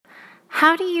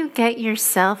How do you get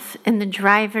yourself in the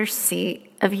driver's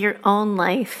seat of your own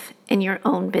life and your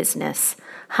own business?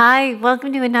 Hi,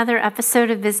 welcome to another episode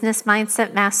of Business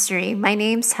Mindset Mastery. My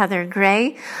name's Heather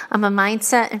Gray. I'm a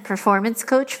mindset and performance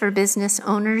coach for business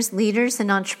owners, leaders,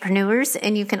 and entrepreneurs,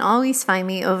 and you can always find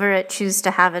me over at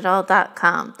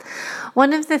choosetohaveitall.com.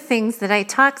 One of the things that I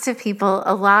talk to people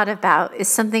a lot about is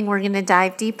something we're going to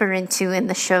dive deeper into in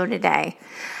the show today.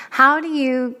 How do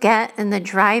you get in the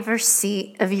driver's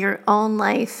seat of your own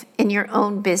life in your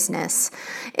own business?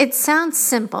 It sounds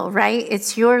simple, right?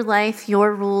 It's your life,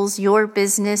 your rules, your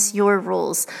business, your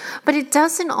rules. But it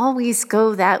doesn't always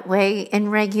go that way in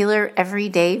regular,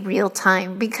 everyday, real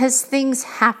time because things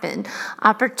happen.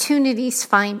 Opportunities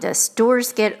find us.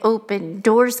 Doors get opened.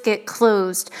 Doors get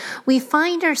closed. We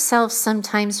find ourselves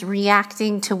sometimes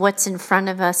reacting to what's in front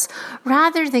of us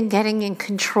rather than getting in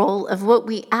control of what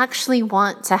we actually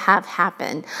want to have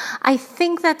happen. I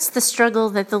think that's the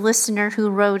struggle that the listener who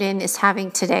wrote in is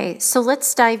having today. So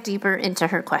let's dive deeper into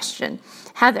her question.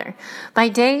 Heather, by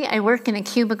day, I work in a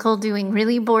cubicle doing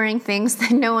really boring things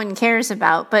that no one cares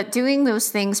about, but doing those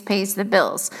things pays the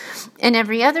bills. In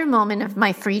every other moment of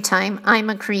my free time, I'm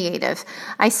a creative.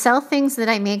 I sell things that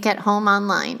I make at home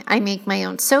online. I make my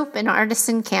own soap and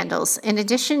artisan candles. In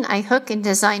addition, I hook and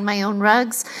design my own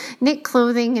rugs, knit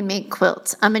clothing, and make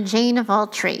quilts. I'm a Jane of all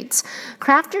trades.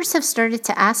 Crafters have started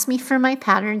to ask me for my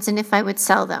patterns and if I would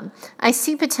sell them. I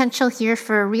see potential here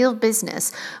for a real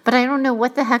business, but I don't know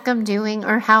what the heck I'm doing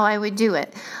or how I would do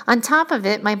it. On top of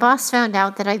it, my boss found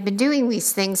out that I've been doing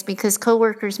these things because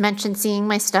coworkers mentioned seeing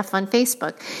my stuff on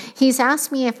Facebook. He's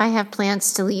asked me if I have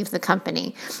plans to leave the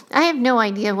company. I have no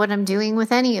idea what I'm doing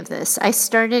with any of this. I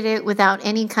started it without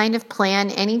any kind of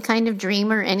plan, any kind of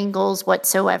dream, or any goals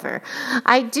whatsoever.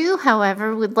 I do,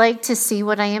 however, would like to see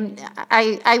what I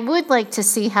would like to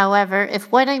see, however,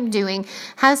 if what I'm doing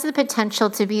has the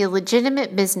potential to be a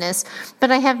legitimate business,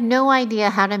 but I have no idea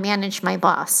how to manage my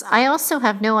boss. I also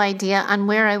have no idea on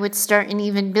where I would start in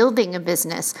even building a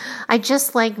business. I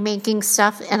just like making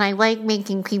stuff and I like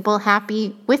making people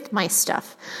happy with my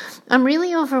stuff. I'm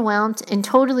really overwhelmed and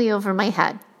totally over my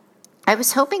head. I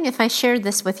was hoping if I shared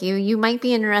this with you, you might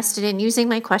be interested in using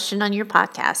my question on your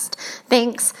podcast.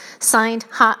 Thanks. Signed,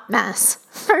 Hot Mess.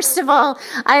 First of all,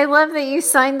 I love that you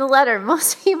signed the letter.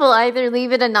 Most people either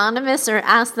leave it anonymous or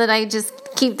ask that I just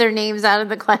keep their names out of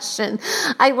the question.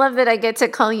 I love that I get to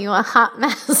call you a hot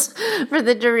mess for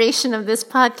the duration of this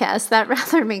podcast. That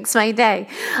rather makes my day.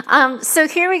 So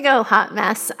here we go, hot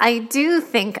mess. I do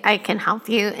think I can help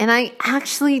you, and I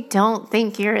actually don't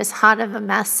think you're as hot of a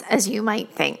mess as you might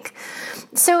think.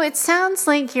 So it sounds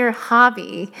like your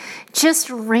hobby just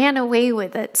ran away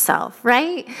with itself,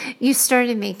 right? You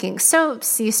started making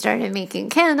soaps, you started making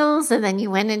candles, and then you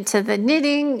went into the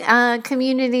knitting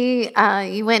community,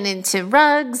 you went into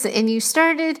rugs, and you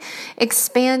started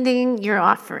expanding your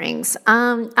offerings.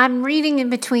 I'm reading in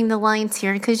between the lines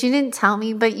here because you didn't tell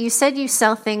me, but you said you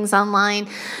sell things online.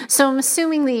 So I'm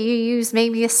assuming that you use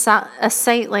maybe a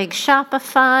site like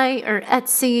Shopify or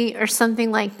Etsy or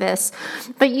something like this.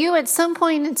 But you at some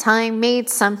point in time made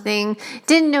something,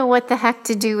 didn't know what the heck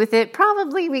to do with it,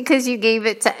 probably because you've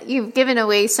given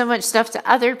away so much stuff to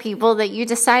other people that you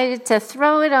decided to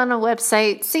throw it on a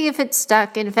website, see if it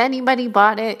stuck, and if anybody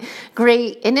bought it,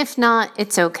 great, and if not,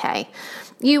 it's okay.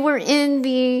 You were in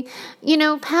the,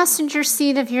 passenger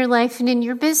seat of your life and in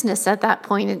your business at that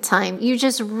point in time. You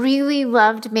just really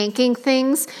loved making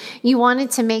things. You wanted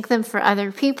to make them for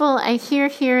other people. I hear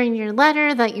here in your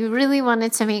letter that you really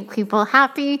wanted to make people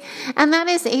happy, and that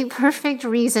is a perfect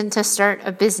reason to start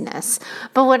a business.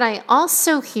 But what I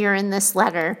also hear in this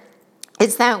letter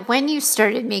is that when you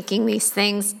started making these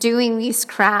things, doing these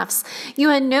crafts, you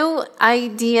had no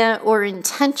idea or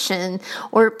intention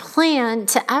or plan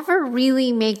to ever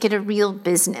really make it a real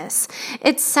business.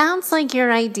 It sounds like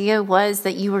your idea was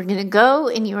that you were going to go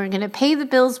and you were going to pay the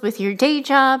bills with your day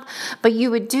job, but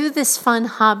you would do this fun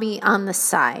hobby on the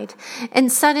side.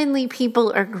 And suddenly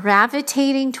people are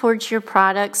gravitating towards your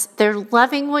products. They're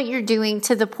loving what you're doing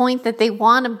to the point that they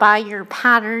want to buy your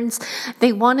patterns.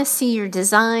 They want to see your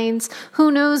designs. Who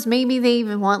knows, maybe they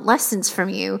even want lessons from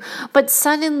you. But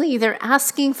suddenly they're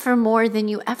asking for more than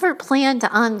you ever planned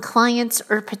on clients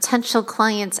or potential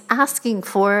clients asking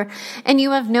for, and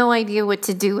you have no idea what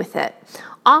to do with it.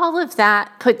 All of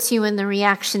that puts you in the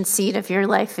reaction seat of your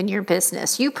life and your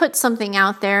business. You put something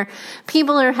out there,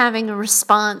 people are having a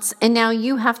response, and now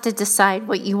you have to decide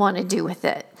what you want to do with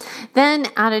it. Then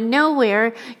out of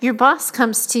nowhere, your boss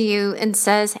comes to you and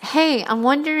says, hey, I'm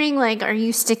wondering, are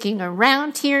you sticking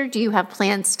around here? Do you have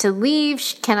plans to leave?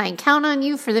 Can I count on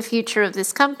you for the future of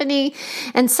this company?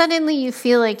 And suddenly you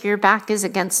feel like your back is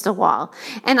against a wall.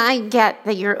 And I get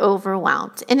that you're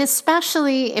overwhelmed. And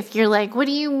especially if you're like, what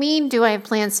do you mean? Do I have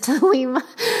plans to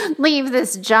leave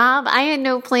this job? I had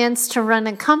no plans to run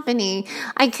a company.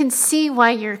 I can see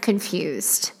why you're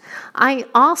confused. I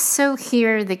also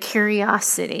hear the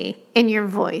curiosity in your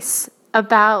voice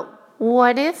about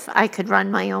what if I could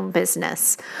run my own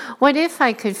business? What if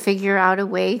I could figure out a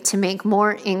way to make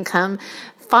more income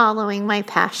following my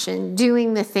passion,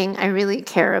 doing the thing I really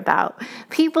care about?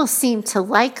 People seem to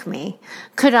like me.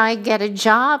 Could I get a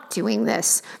job doing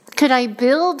this? Could I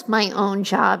build my own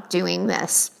job doing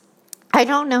this? I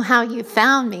don't know how you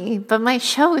found me, but my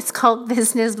show is called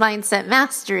Business Mindset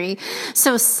Mastery.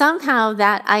 So somehow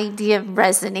that idea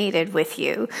resonated with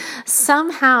you.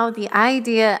 Somehow the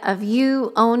idea of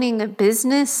you owning a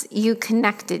business you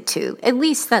connected to. At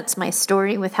least that's my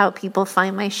story with how people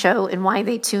find my show and why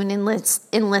they tune in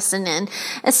and listen in.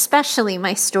 Especially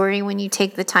my story when you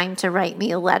take the time to write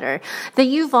me a letter. That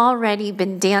you've already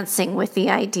been dancing with the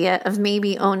idea of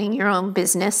maybe owning your own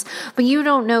business, but you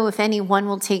don't know if anyone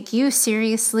will take you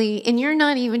seriously, and you're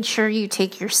not even sure you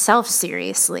take yourself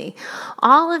seriously.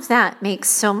 All of that makes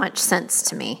so much sense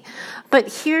to me.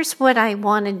 But here's what I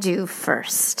want to do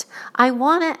first. I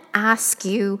want to ask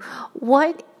you,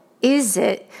 what is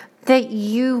it that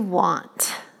you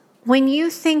want? When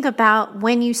you think about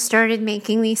when you started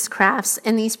making these crafts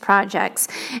and these projects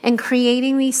and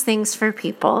creating these things for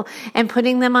people and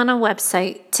putting them on a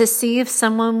website to see if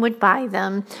someone would buy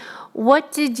them,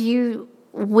 what did you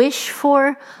wish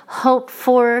for, hope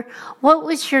for? What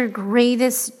was your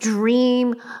greatest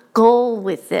dream goal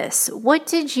with this? What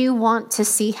did you want to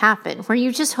see happen? Were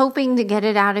you just hoping to get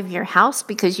it out of your house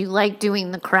because you like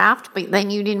doing the craft, but then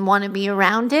you didn't want to be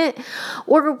around it?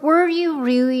 Or were you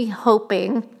really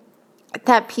hoping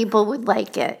that people would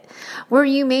like it? Were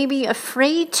you maybe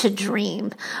afraid to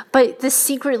dream, but the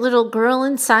secret little girl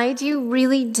inside you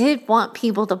really did want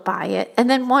people to buy it and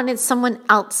then wanted someone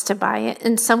else to buy it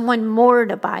and someone more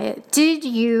to buy it? Did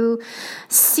you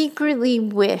secretly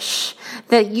wish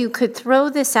that you could throw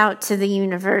this out to the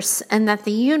universe and that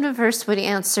the universe would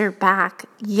answer back,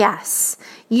 yes,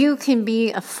 you can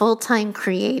be a full-time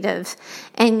creative,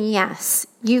 and yes,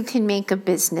 you can make a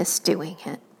business doing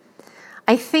it?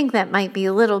 I think that might be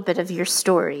a little bit of your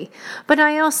story. But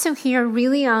I also hear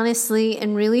really honestly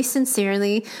and really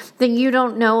sincerely that you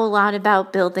don't know a lot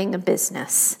about building a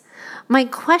business. My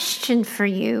question for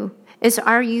you is,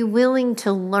 are you willing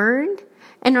to learn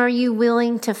and are you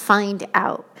willing to find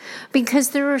out?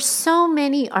 Because there are so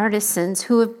many artisans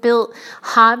who have built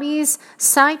hobbies,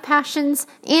 side passions,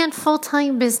 and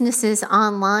full-time businesses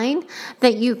online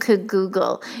that you could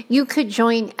Google. You could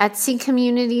join Etsy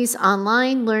communities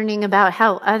online, learning about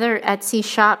how other Etsy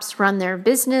shops run their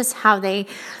business, how they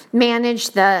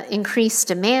manage the increased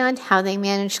demand, how they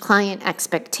manage client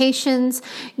expectations.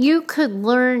 You could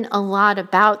learn a lot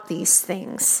about these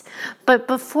things. But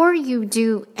before you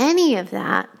do any of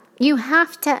that, you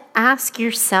have to ask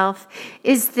yourself,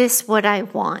 is this what I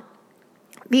want?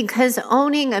 Because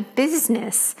owning a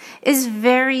business is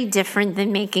very different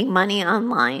than making money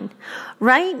online.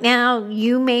 Right now,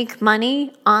 you make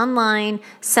money online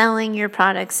selling your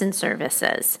products and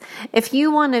services. If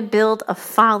you want to build a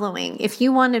following, if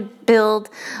you want to build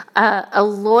a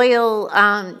loyal,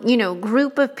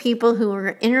 group of people who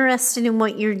are interested in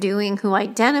what you're doing, who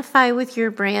identify with your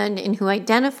brand and who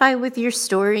identify with your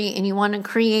story, and you want to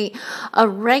create a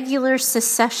regular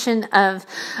succession of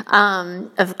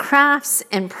crafts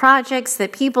and projects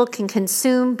that people can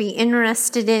consume, be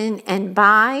interested in, and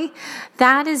buy,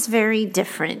 that is very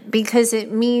different because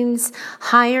it means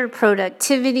higher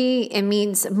productivity, it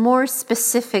means more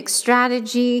specific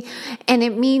strategy, and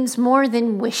it means more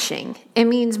than wishing. It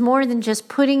means more than just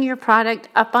putting your product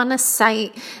up on a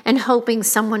site and hoping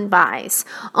someone buys.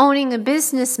 Owning a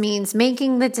business means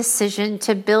making the decision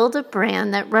to build a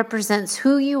brand that represents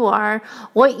who you are,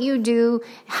 what you do,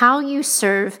 how you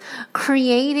serve,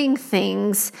 creating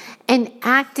things, and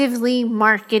actively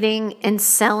marketing and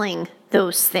selling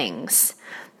those things.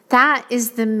 That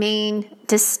is the main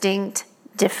distinct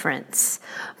difference.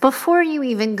 Before you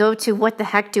even go to what the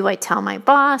heck do I tell my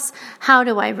boss? How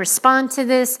do I respond to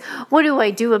this? What do I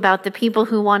do about the people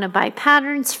who want to buy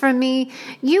patterns from me?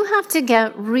 You have to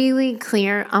get really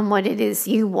clear on what it is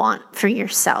you want for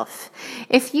yourself.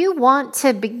 If you want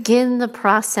to begin the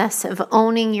process of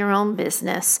owning your own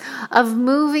business, of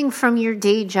moving from your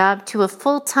day job to a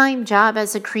full-time job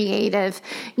as a creative,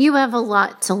 you have a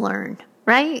lot to learn.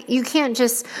 Right? You can't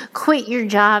just quit your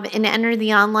job and enter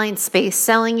the online space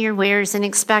selling your wares and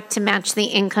expect to match the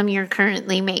income you're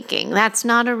currently making. That's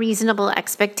not a reasonable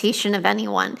expectation of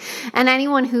anyone. And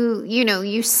anyone who,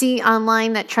 you see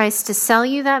online that tries to sell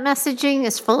you that messaging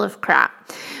is full of crap.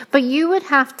 But you would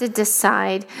have to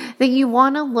decide that you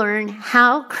want to learn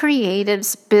how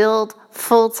creatives build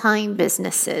full-time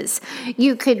businesses.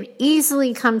 You could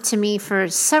easily come to me for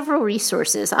several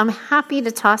resources. I'm happy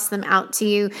to toss them out to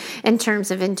you in terms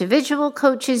of individual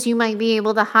coaches you might be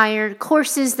able to hire,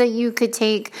 courses that you could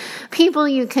take, people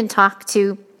you can talk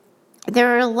to.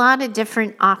 There are a lot of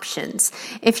different options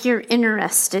if you're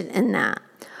interested in that.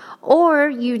 Or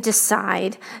you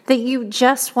decide that you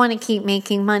just want to keep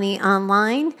making money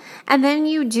online, and then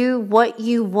you do what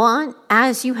you want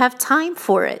as you have time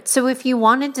for it. So if you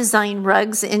want to design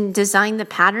rugs and design the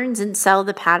patterns and sell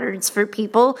the patterns for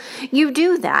people, you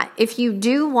do that. If you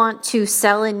do want to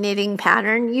sell a knitting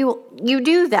pattern, you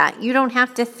do that. You don't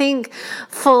have to think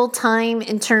full time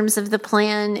in terms of the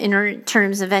plan, in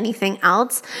terms of anything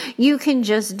else. You can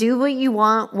just do what you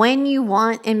want when you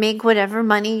want and make whatever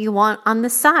money you want on the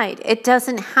side. It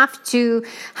doesn't have to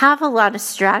have a lot of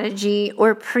strategy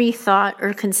or pre-thought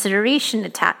or consideration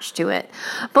attached to it.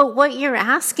 But what you're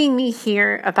asking me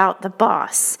here about the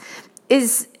boss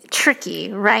is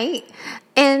tricky, right?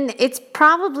 And it's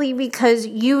probably because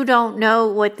you don't know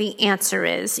what the answer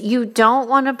is. You don't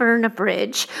want to burn a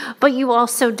bridge, but you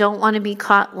also don't want to be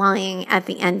caught lying at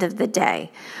the end of the day.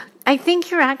 I think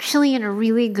you're actually in a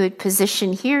really good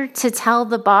position here to tell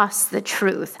the boss the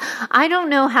truth. I don't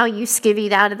know how you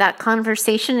skivvied out of that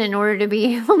conversation in order to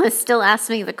be able to still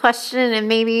ask me the question, and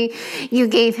maybe you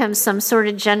gave him some sort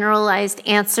of generalized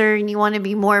answer and you want to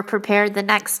be more prepared the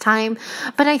next time.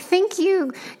 But I think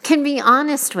you can be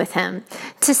honest with him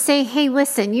to say, hey,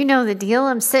 listen, you know the deal.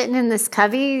 I'm sitting in this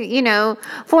cubby,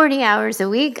 40 hours a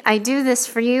week. I do this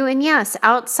for you. And yes,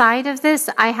 outside of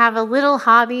this, I have a little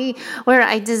hobby where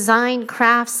I design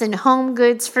crafts and home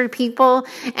goods for people.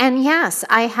 And yes,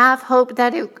 I have hope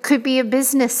that it could be a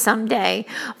business someday.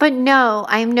 But no,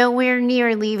 I'm nowhere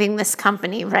near leaving this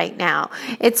company right now.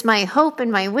 It's my hope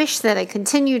and my wish that I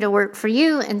continue to work for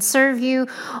you and serve you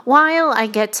while I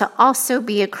get to also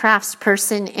be a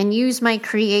craftsperson and use my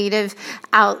creative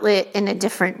outlet in a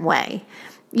different way.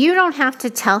 You don't have to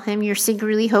tell him you're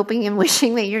secretly hoping and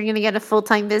wishing that you're going to get a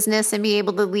full-time business and be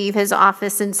able to leave his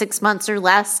office in 6 months or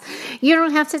less. You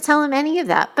don't have to tell him any of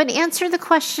that, but answer the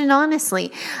question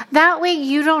honestly. That way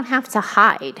you don't have to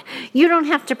hide. You don't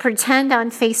have to pretend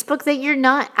on Facebook that you're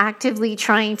not actively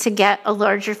trying to get a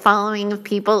larger following of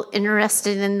people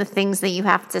interested in the things that you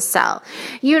have to sell.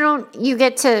 You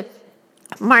get to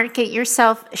market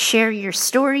yourself, share your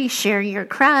story, share your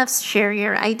crafts, share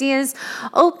your ideas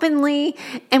openly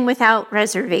and without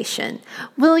reservation.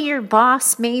 Will your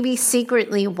boss maybe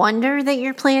secretly wonder that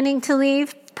you're planning to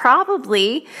leave?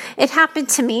 Probably. It happened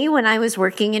to me when I was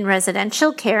working in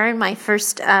residential care in my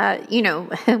first,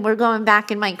 we're going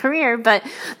back in my career, but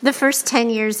the first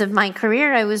 10 years of my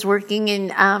career, I was working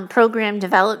in program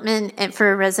development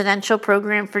for a residential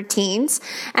program for teens.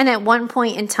 And at one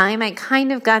point in time, I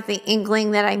kind of got the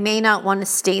inkling that I may not want to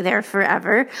stay there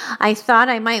forever. I thought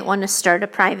I might want to start a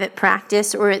private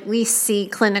practice or at least see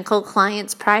clinical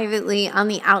clients privately on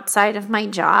the outside of my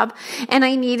job. And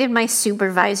I needed my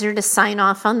supervisor to sign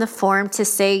off on the form to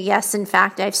say, yes, in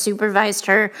fact, I've supervised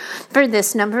her for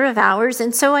this number of hours.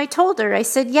 And so I told her, I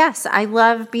said, yes, I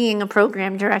love being a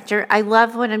program director. I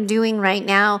love what I'm doing right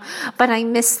now, but I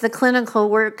miss the clinical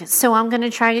work. So I'm going to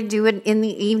try to do it in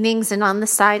the evenings and on the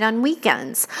side on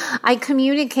weekends. I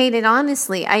communicated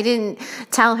honestly. I didn't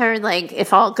tell her, like,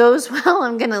 if all goes well,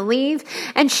 I'm going to leave.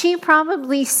 And she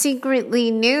probably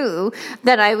secretly knew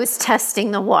that I was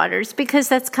testing the waters because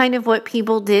that's kind of what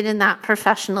people did in that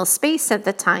professional space at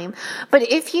the time. But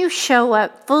if you show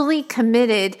up fully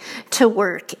committed to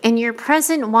work and you're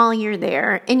present while you're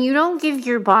there and you don't give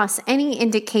your boss any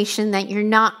indication that you're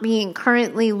not being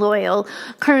currently loyal,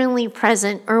 currently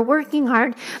present, or working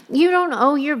hard, you don't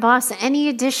owe your boss any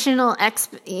additional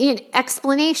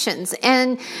explanations.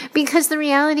 And because the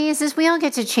reality is we all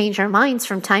get to change our minds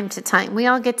from time to time. We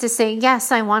all get to say,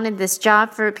 yes, I wanted this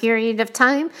job for a period of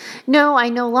time. No, I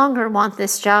no longer want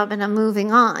this job and I'm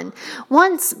moving on.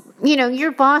 Once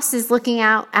your boss is looking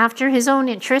out after his own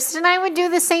interest. And I would do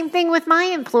the same thing with my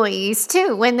employees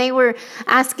too. When they were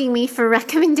asking me for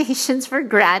recommendations for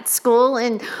grad school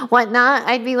and whatnot,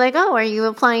 I'd be like, oh, are you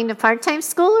applying to part-time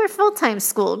school or full-time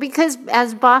school? Because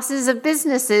as bosses of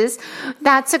businesses,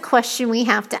 that's a question we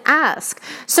have to ask.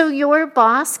 So your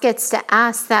boss gets to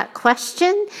ask that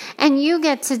question, and you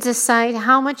get to decide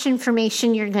how much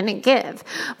information you're going to give.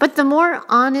 But the more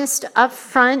honest,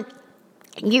 upfront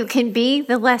you can be,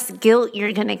 the less guilt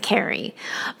you're going to carry.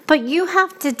 But you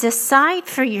have to decide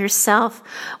for yourself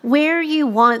where you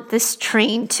want this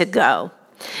train to go.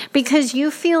 Because you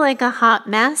feel like a hot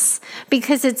mess,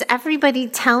 because it's everybody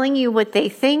telling you what they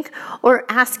think or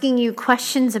asking you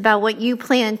questions about what you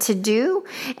plan to do,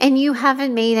 and you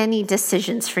haven't made any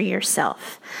decisions for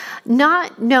yourself.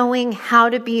 Not knowing how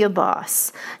to be a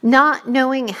boss, not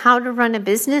knowing how to run a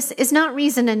business is not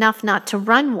reason enough not to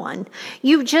run one.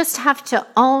 You just have to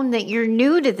own that you're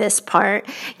new to this part,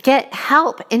 get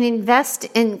help, and invest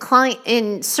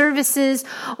in services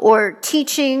or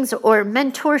teachings or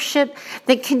mentorship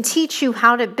that can teach you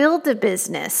how to build a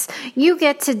business. You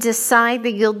get to decide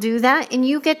that you'll do that, and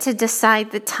you get to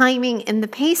decide the timing and the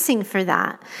pacing for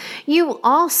that. You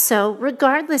also,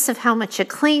 regardless of how much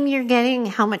acclaim you're getting,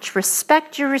 how much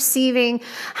respect you're receiving,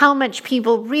 how much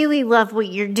people really love what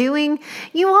you're doing,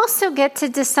 you also get to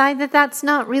decide that that's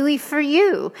not really for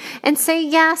you and say,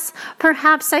 yes,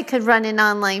 perhaps I could run an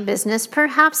online business.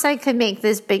 Perhaps I could make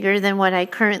this bigger than what I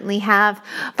currently have,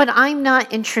 but I'm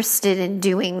not interested in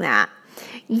doing that.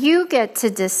 You get to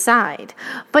decide.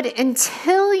 But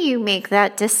until you make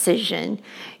that decision,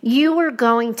 you are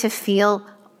going to feel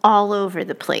all over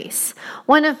the place.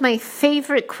 One of my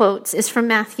favorite quotes is from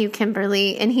Matthew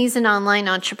Kimberly, and he's an online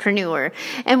entrepreneur.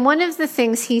 And one of the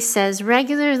things he says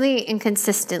regularly and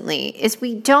consistently is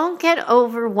we don't get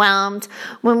overwhelmed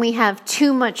when we have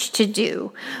too much to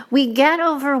do. We get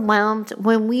overwhelmed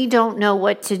when we don't know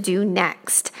what to do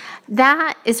next.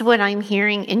 That is what I'm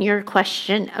hearing in your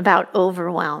question about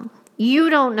overwhelm.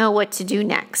 You don't know what to do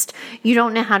next. You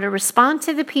don't know how to respond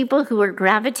to the people who are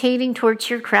gravitating towards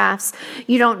your crafts.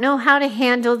 You don't know how to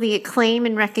handle the acclaim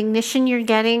and recognition you're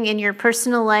getting in your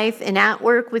personal life and at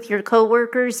work with your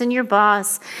coworkers and your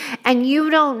boss. And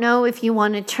you don't know if you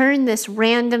want to turn this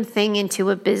random thing into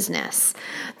a business.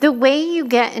 The way you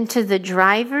get into the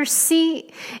driver's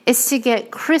seat is to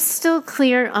get crystal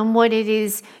clear on what it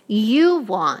is you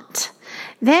want.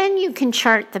 Then you can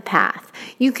chart the path.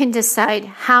 You can decide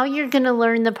how you're going to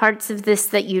learn the parts of this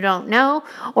that you don't know,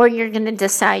 or you're going to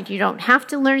decide you don't have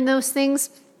to learn those things.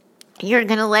 You're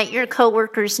going to let your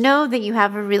coworkers know that you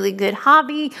have a really good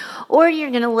hobby, or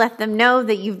you're going to let them know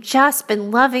that you've just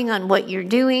been loving on what you're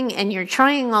doing and you're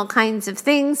trying all kinds of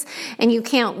things and you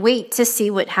can't wait to see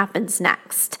what happens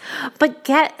next. But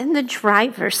get in the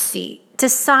driver's seat.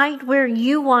 Decide where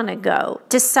you want to go.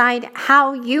 Decide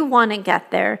how you want to get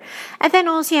there. And then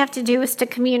all you have to do is to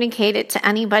communicate it to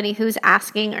anybody who's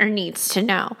asking or needs to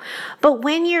know. But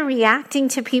when you're reacting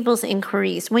to people's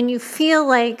inquiries, when you feel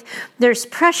like there's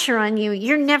pressure on you,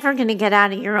 you're never going to get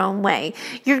out of your own way.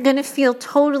 You're going to feel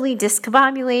totally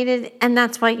discombobulated, and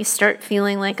that's why you start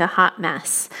feeling like a hot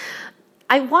mess.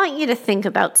 I want you to think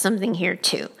about something here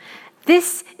too.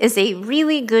 This is a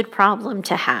really good problem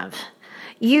to have.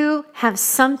 You have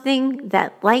something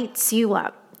that lights you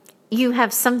up. You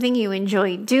have something you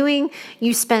enjoy doing.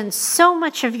 You spend so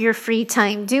much of your free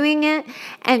time doing it,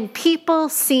 and people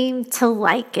seem to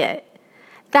like it.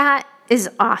 That is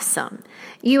awesome.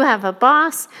 You have a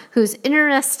boss who's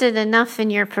interested enough in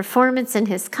your performance in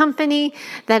his company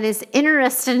that is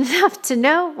interested enough to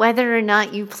know whether or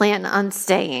not you plan on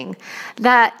staying.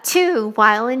 That too,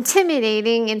 while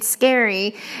intimidating and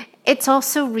scary, it's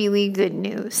also really good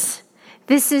news.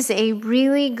 This is a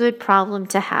really good problem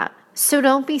to have. So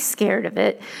don't be scared of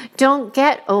it. Don't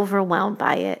get overwhelmed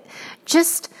by it.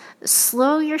 Just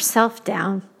slow yourself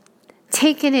down.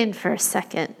 Take it in for a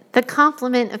second. The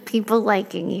compliment of people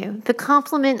liking you. The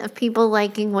compliment of people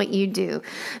liking what you do.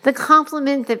 The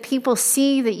compliment that people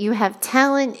see that you have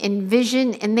talent and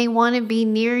vision and they want to be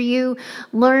near you,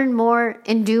 learn more,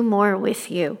 and do more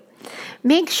with you.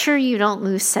 Make sure you don't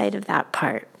lose sight of that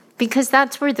part, because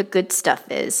that's where the good stuff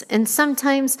is. And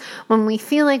sometimes when we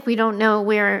feel like we don't know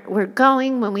where we're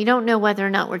going, when we don't know whether or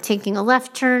not we're taking a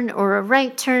left turn or a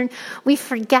right turn, we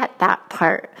forget that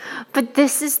part. But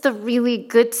this is the really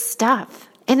good stuff,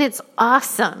 and it's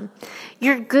awesome.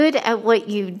 You're good at what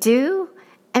you do,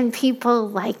 and people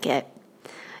like it.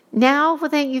 Now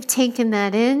that you've taken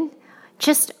that in,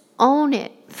 just own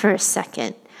it for a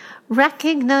second.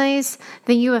 Recognize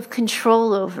that you have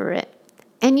control over it.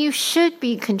 And you should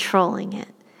be controlling it.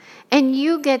 and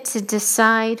you get to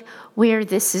decide where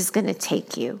this is going to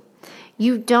take you.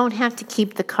 You don't have to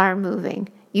keep the car moving.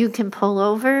 You can pull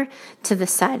over to the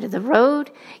side of the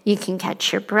road. You can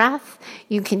catch your breath.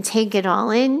 You can take it all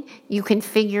in. You can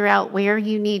figure out where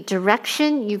you need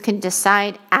direction. You can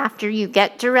decide after you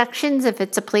get directions if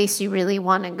it's a place you really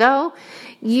want to go.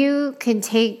 You can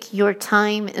take your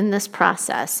time in this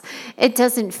process. It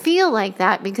doesn't feel like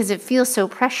that because it feels so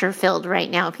pressure-filled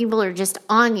right now. People are just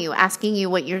on you, asking you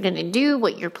what you're going to do,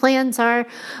 what your plans are.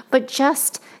 But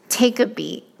just take a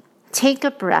beat. Take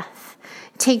a breath.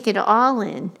 Take it all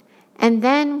in, and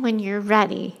then when you're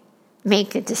ready,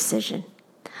 make a decision.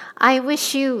 I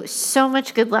wish you so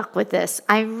much good luck with this.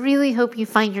 I really hope you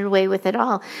find your way with it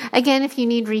all. Again, if you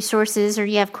need resources or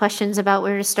you have questions about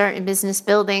where to start in business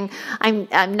building, I'm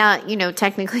not,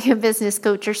 technically a business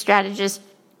coach or strategist,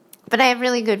 but I have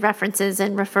really good references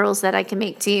and referrals that I can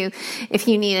make to you if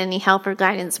you need any help or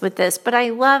guidance with this. But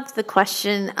I love the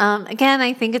question. Again,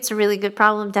 I think it's a really good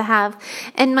problem to have.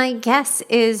 And my guess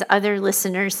is other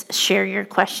listeners share your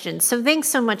questions. So thanks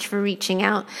so much for reaching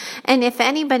out. And if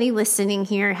anybody listening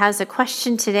here has a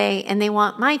question today and they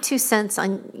want my 2 cents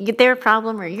on their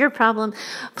problem or your problem,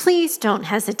 please don't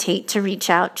hesitate to reach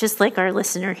out, just like our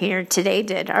listener here today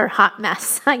did, our hot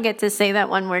mess. I get to say that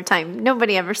one more time.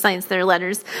 Nobody ever signs their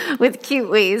letters with cute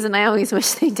ways, and I always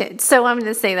wish they did. So I'm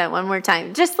going to say that one more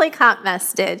time, just like Hot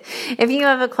Mess did. If you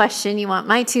have a question, you want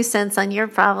my 2 cents on your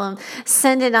problem,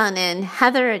 send it on in,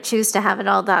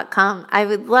 heather@choosetohaveitall.com. I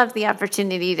would love the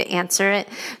opportunity to answer it.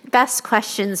 Best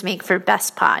questions make for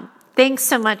best pod. Thanks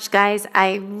so much, guys.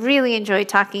 I really enjoyed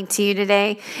talking to you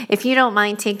today. If you don't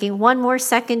mind taking one more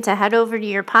second to head over to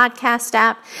your podcast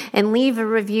app and leave a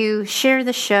review, share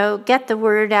the show, get the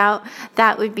word out,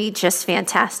 that would be just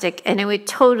fantastic, and it would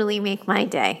totally make my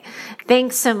day.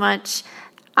 Thanks so much.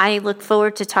 I look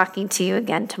forward to talking to you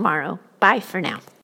again tomorrow. Bye for now.